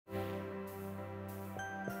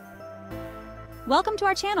Welcome to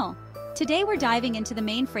our channel. Today we're diving into the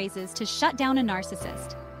main phrases to shut down a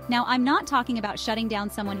narcissist. Now, I'm not talking about shutting down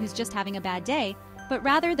someone who's just having a bad day, but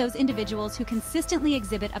rather those individuals who consistently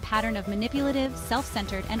exhibit a pattern of manipulative,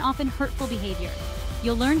 self-centered, and often hurtful behavior.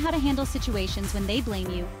 You'll learn how to handle situations when they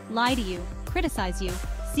blame you, lie to you, criticize you,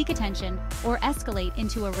 seek attention, or escalate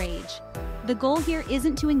into a rage. The goal here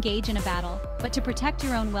isn't to engage in a battle, but to protect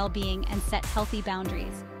your own well-being and set healthy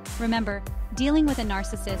boundaries. Remember, dealing with a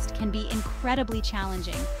narcissist can be incredibly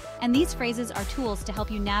challenging, and these phrases are tools to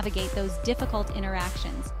help you navigate those difficult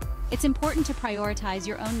interactions. It's important to prioritize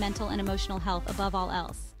your own mental and emotional health above all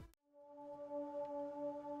else.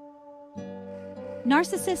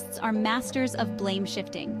 Narcissists are masters of blame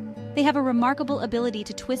shifting. They have a remarkable ability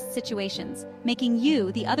to twist situations, making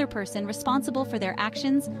you, the other person, responsible for their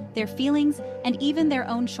actions, their feelings, and even their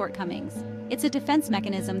own shortcomings. It's a defense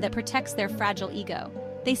mechanism that protects their fragile ego.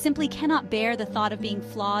 They simply cannot bear the thought of being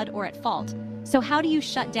flawed or at fault. So how do you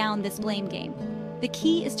shut down this blame game? The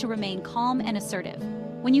key is to remain calm and assertive.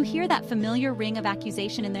 When you hear that familiar ring of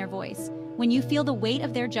accusation in their voice, when you feel the weight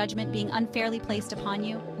of their judgment being unfairly placed upon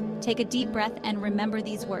you, take a deep breath and remember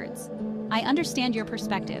these words. I understand your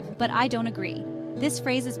perspective, but I don't agree. This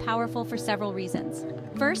phrase is powerful for several reasons.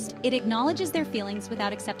 First, it acknowledges their feelings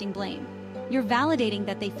without accepting blame. You're validating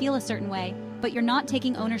that they feel a certain way, but you're not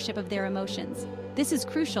taking ownership of their emotions. This is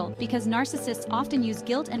crucial because narcissists often use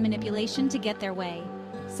guilt and manipulation to get their way.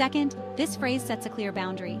 Second, this phrase sets a clear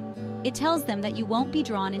boundary. It tells them that you won't be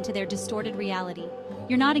drawn into their distorted reality.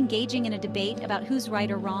 You're not engaging in a debate about who's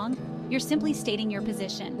right or wrong. You're simply stating your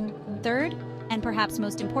position. Third, and perhaps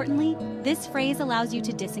most importantly, this phrase allows you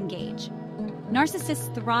to disengage.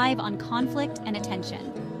 Narcissists thrive on conflict and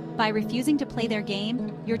attention. By refusing to play their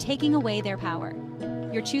game, you're taking away their power.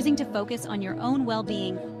 You're choosing to focus on your own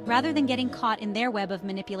well-being rather than getting caught in their web of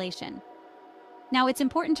manipulation. Now, it's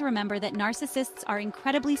important to remember that narcissists are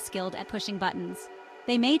incredibly skilled at pushing buttons.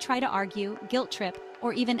 They may try to argue, guilt trip,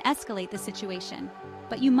 or even escalate the situation.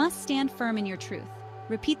 But you must stand firm in your truth.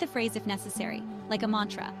 Repeat the phrase if necessary, like a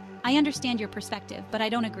mantra. I understand your perspective, but I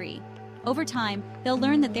don't agree. Over time, they'll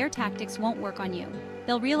learn that their tactics won't work on you.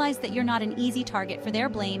 They'll realize that you're not an easy target for their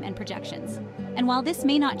blame and projections. And while this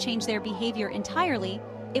may not change their behavior entirely,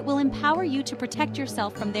 it will empower you to protect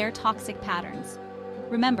yourself from their toxic patterns.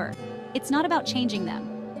 Remember, it's not about changing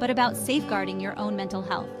them, but about safeguarding your own mental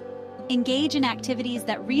health. Engage in activities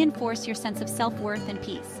that reinforce your sense of self-worth and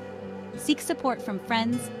peace. Seek support from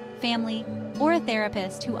friends, family, or a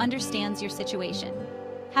therapist who understands your situation.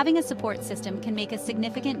 Having a support system can make a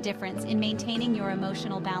significant difference in maintaining your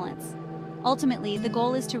emotional balance. Ultimately, the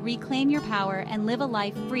goal is to reclaim your power and live a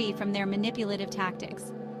life free from their manipulative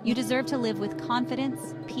tactics. You deserve to live with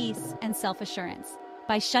confidence, peace, and self-assurance.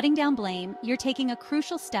 By shutting down blame, you're taking a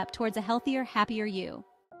crucial step towards a healthier, happier you.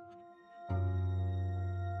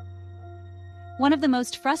 One of the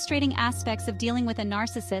most frustrating aspects of dealing with a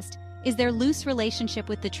narcissist is their loose relationship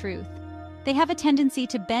with the truth. They have a tendency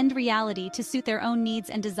to bend reality to suit their own needs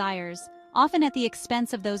and desires, often at the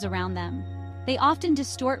expense of those around them. They often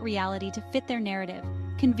distort reality to fit their narrative,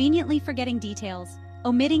 conveniently forgetting details,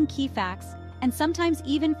 omitting key facts, and sometimes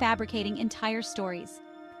even fabricating entire stories.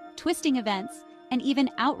 Twisting events, and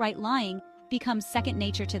even outright lying, becomes second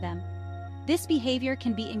nature to them. This behavior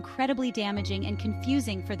can be incredibly damaging and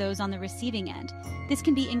confusing for those on the receiving end. This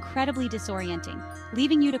can be incredibly disorienting,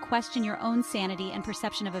 leaving you to question your own sanity and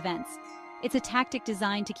perception of events. It's a tactic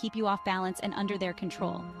designed to keep you off balance and under their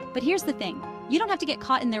control. But here's the thing, you don't have to get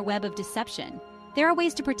caught in their web of deception. There are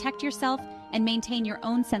ways to protect yourself and maintain your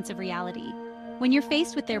own sense of reality. When you're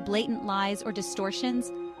faced with their blatant lies or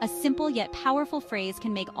distortions, a simple yet powerful phrase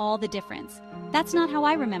can make all the difference. That's not how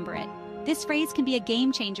I remember it. This phrase can be a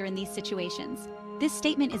game changer in these situations. This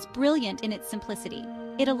statement is brilliant in its simplicity.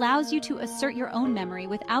 It allows you to assert your own memory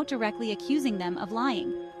without directly accusing them of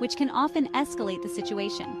lying, which can often escalate the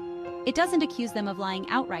situation. It doesn't accuse them of lying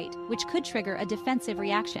outright, which could trigger a defensive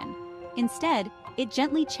reaction. Instead, it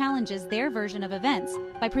gently challenges their version of events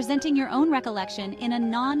by presenting your own recollection in a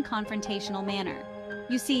non-confrontational manner.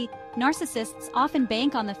 You see, narcissists often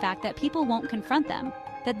bank on the fact that people won't confront them,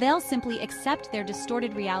 that they'll simply accept their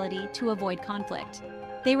distorted reality to avoid conflict.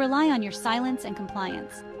 They rely on your silence and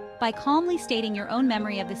compliance. By calmly stating your own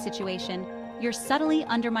memory of the situation, you're subtly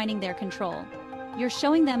undermining their control. You're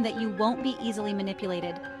showing them that you won't be easily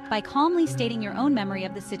manipulated. By calmly stating your own memory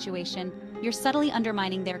of the situation, you're subtly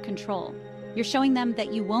undermining their control. You're showing them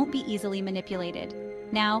that you won't be easily manipulated.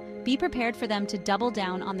 Now, be prepared for them to double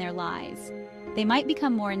down on their lies. They might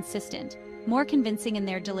become more insistent, more convincing in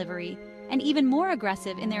their delivery, and even more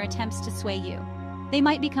aggressive in their attempts to sway you. They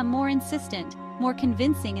might become more insistent, more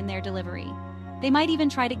convincing in their delivery. They might even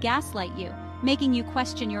try to gaslight you, making you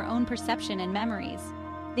question your own perception and memories.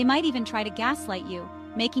 They might even try to gaslight you,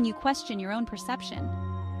 making you question your own perception.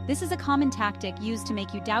 This is a common tactic used to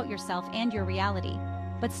make you doubt yourself and your reality,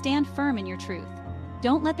 but stand firm in your truth.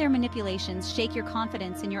 Don't let their manipulations shake your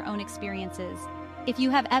confidence in your own experiences. If you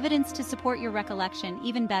have evidence to support your recollection,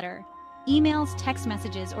 even better. Emails, text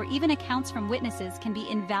messages, or even accounts from witnesses can be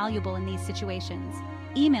invaluable in these situations.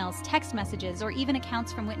 Emails, text messages, or even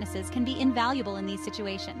accounts from witnesses can be invaluable in these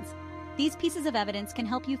situations. These pieces of evidence can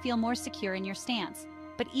help you feel more secure in your stance.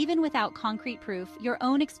 But even without concrete proof, your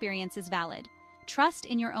own experience is valid. Trust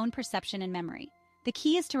in your own perception and memory. The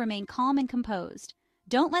key is to remain calm and composed.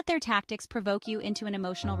 Don't let their tactics provoke you into an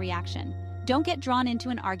emotional reaction. Don't get drawn into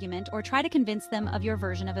an argument or try to convince them of your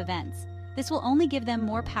version of events. This will only give them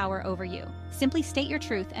more power over you. Simply state your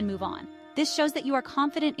truth and move on. This shows that you are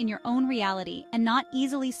confident in your own reality and not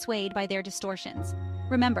easily swayed by their distortions.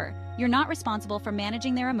 Remember, you're not responsible for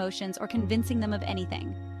managing their emotions or convincing them of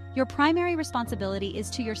anything. Your primary responsibility is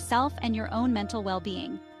to yourself and your own mental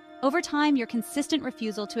well-being. Over time, your consistent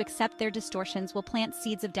refusal to accept their distortions will plant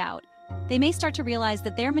seeds of doubt. They may start to realize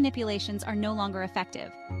that their manipulations are no longer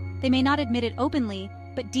effective. They may not admit it openly,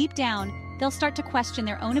 but deep down, they'll start to question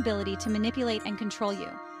their own ability to manipulate and control you.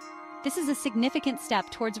 This is a significant step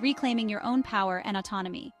towards reclaiming your own power and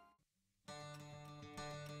autonomy.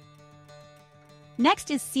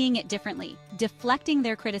 Next is seeing it differently, deflecting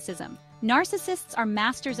their criticism. Narcissists are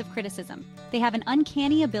masters of criticism. They have an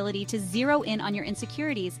uncanny ability to zero in on your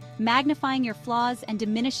insecurities, magnifying your flaws and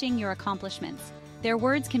diminishing your accomplishments. Their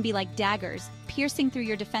words can be like daggers, piercing through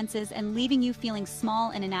your defenses and leaving you feeling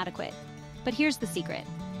small and inadequate. But here's the secret.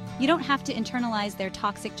 You don't have to internalize their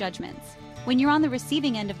toxic judgments. When you're on the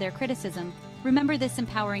receiving end of their criticism, remember this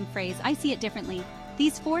empowering phrase, "I see it differently."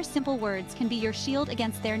 These 4 simple words can be your shield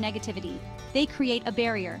against their negativity. They create a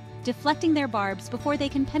barrier, deflecting their barbs before they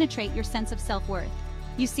can penetrate your sense of self-worth.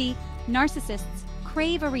 You see, narcissists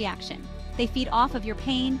crave a reaction. They feed off of your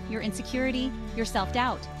pain, your insecurity, your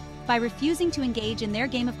self-doubt. By refusing to engage in their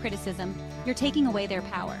game of criticism, you're taking away their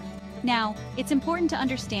power. Now, it's important to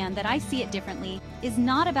understand that "I see it differently" is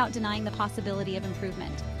not about denying the possibility of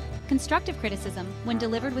improvement. Constructive criticism, when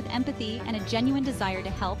delivered with empathy and a genuine desire to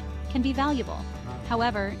help, can be valuable.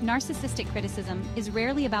 However, narcissistic criticism is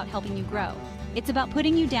rarely about helping you grow. It's about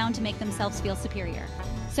putting you down to make themselves feel superior.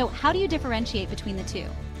 So how do you differentiate between the two?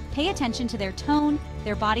 Pay attention to their tone,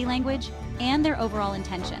 their body language, and their overall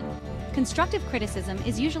intention. Constructive criticism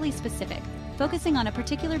is usually specific, focusing on a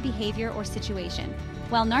particular behavior or situation,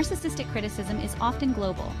 while narcissistic criticism is often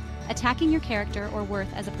global, attacking your character or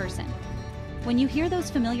worth as a person. When you hear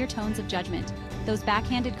those familiar tones of judgment, those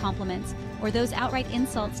backhanded compliments, or those outright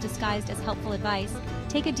insults disguised as helpful advice,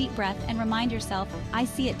 take a deep breath and remind yourself, "I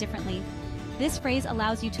see it differently." This phrase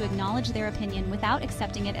allows you to acknowledge their opinion without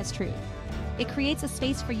accepting it as truth. It creates a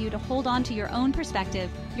space for you to hold on to your own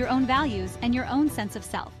perspective, your own values, and your own sense of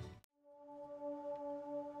self.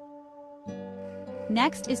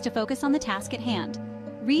 Next is to focus on the task at hand,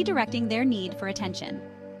 redirecting their need for attention.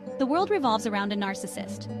 The world revolves around a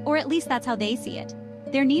narcissist, or at least that's how they see it.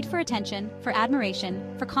 Their need for attention, for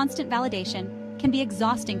admiration, for constant validation can be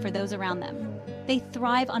exhausting for those around them. They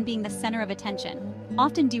thrive on being the center of attention,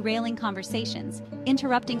 often derailing conversations,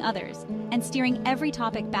 interrupting others, and steering every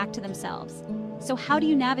topic back to themselves. So how do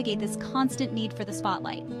you navigate this constant need for the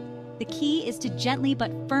spotlight? The key is to gently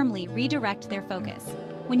but firmly redirect their focus.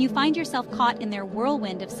 When you find yourself caught in their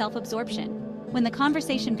whirlwind of self-absorption, when the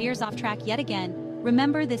conversation veers off track yet again,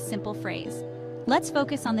 remember this simple phrase: "Let's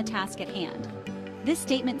focus on the task at hand." This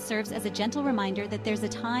statement serves as a gentle reminder that there's a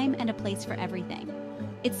time and a place for everything.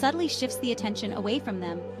 It subtly shifts the attention away from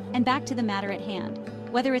them and back to the matter at hand,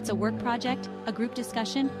 whether it's a work project, a group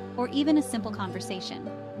discussion, or even a simple conversation.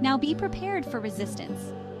 Now be prepared for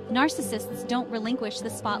resistance. Narcissists don't relinquish the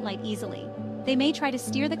spotlight easily. They may try to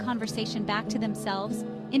steer the conversation back to themselves,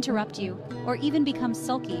 interrupt you, or even become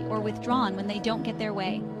sulky or withdrawn when they don't get their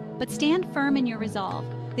way. But stand firm in your resolve.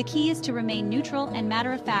 The key is to remain neutral and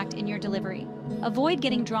matter-of-fact in your delivery. Avoid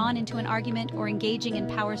getting drawn into an argument or engaging in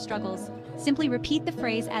power struggles. Simply repeat the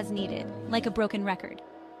phrase as needed, like a broken record.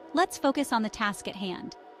 Let's focus on the task at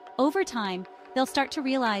hand. Over time, they'll start to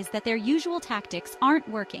realize that their usual tactics aren't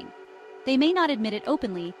working. They may not admit it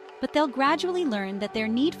openly, but they'll gradually learn that their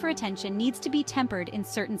need for attention needs to be tempered in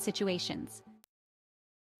certain situations.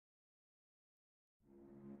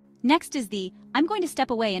 Next is the "I'm going to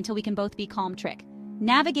step away until we can both be calm" trick.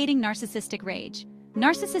 Navigating narcissistic rage.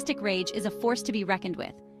 Narcissistic rage is a force to be reckoned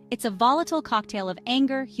with. It's a volatile cocktail of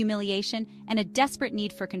anger, humiliation, and a desperate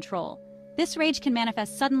need for control. This rage can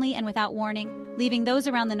manifest suddenly and without warning, leaving those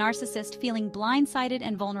around the narcissist feeling blindsided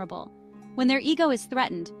and vulnerable. When their ego is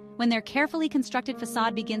threatened, When their carefully constructed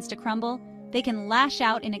facade begins to crumble, they can lash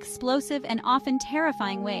out in explosive and often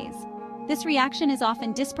terrifying ways. This reaction is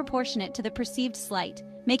often disproportionate to the perceived slight,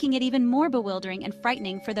 making it even more bewildering and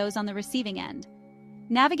frightening for those on the receiving end.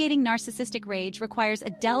 Navigating narcissistic rage requires a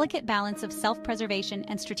delicate balance of self-preservation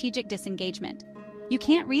and strategic disengagement. You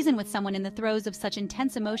can't reason with someone in the throes of such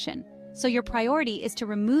intense emotion, so your priority is to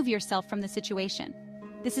remove yourself from the situation.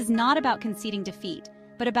 This is not about conceding defeat,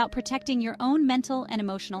 but about protecting your own mental and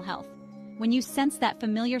emotional health. When you sense that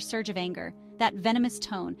familiar surge of anger, that venomous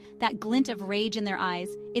tone, that glint of rage in their eyes,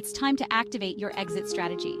 it's time to activate your exit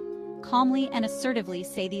strategy. Calmly and assertively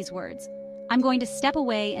say these words: "I'm going to step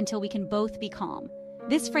away until we can both be calm."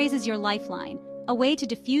 This phrase is your lifeline, a way to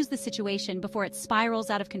diffuse the situation before it spirals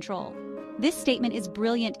out of control. This statement is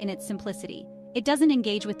brilliant in its simplicity. It doesn't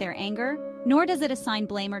engage with their anger, nor does it assign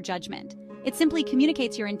blame or judgment. It simply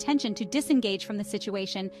communicates your intention to disengage from the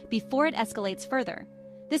situation before it escalates further.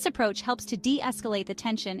 This approach helps to de-escalate the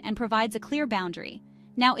tension and provides a clear boundary.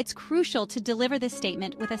 Now, it's crucial to deliver this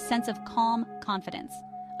statement with a sense of calm confidence.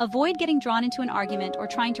 Avoid getting drawn into an argument or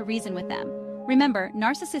trying to reason with them. Remember,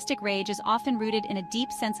 narcissistic rage is often rooted in a deep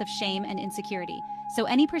sense of shame and insecurity, so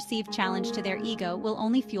any perceived challenge to their ego will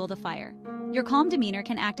only fuel the fire. Your calm demeanor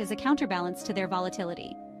can act as a counterbalance to their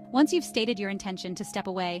volatility. Once you've stated your intention to step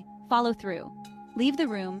away, follow through. Leave the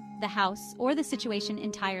room, the house, or the situation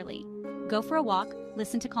entirely. Go for a walk,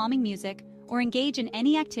 listen to calming music, or engage in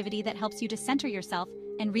any activity that helps you to center yourself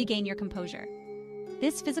and regain your composure.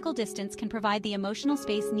 This physical distance can provide the emotional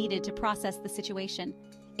space needed to process the situation.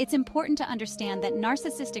 It's important to understand that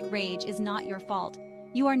narcissistic rage is not your fault.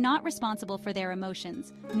 You are not responsible for their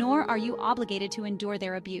emotions, nor are you obligated to endure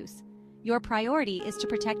their abuse. Your priority is to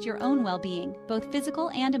protect your own well-being, both physical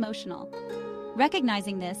and emotional.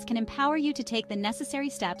 Recognizing this can empower you to take the necessary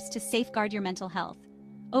steps to safeguard your mental health.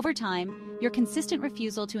 Over time, your consistent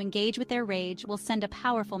refusal to engage with their rage will send a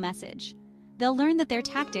powerful message. They'll learn that their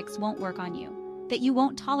tactics won't work on you, that you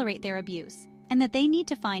won't tolerate their abuse, and that they need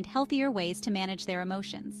to find healthier ways to manage their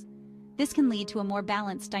emotions. This can lead to a more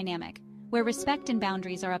balanced dynamic, where respect and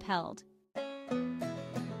boundaries are upheld.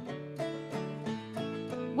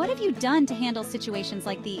 What have you done to handle situations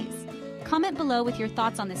like these? Comment below with your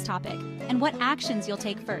thoughts on this topic and what actions you'll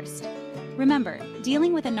take first. Remember,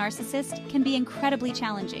 dealing with a narcissist can be incredibly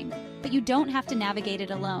challenging, but you don't have to navigate it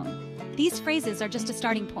alone. These phrases are just a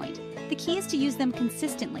starting point. The key is to use them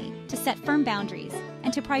consistently, to set firm boundaries,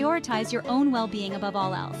 and to prioritize your own well-being above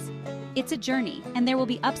all else. It's a journey, and there will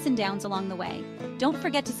be ups and downs along the way. Don't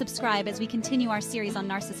forget to subscribe as we continue our series on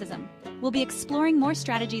narcissism. We'll be exploring more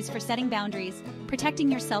strategies for setting boundaries,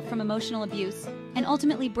 protecting yourself from emotional abuse, and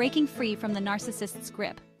ultimately breaking free from the narcissist's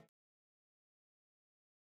grip.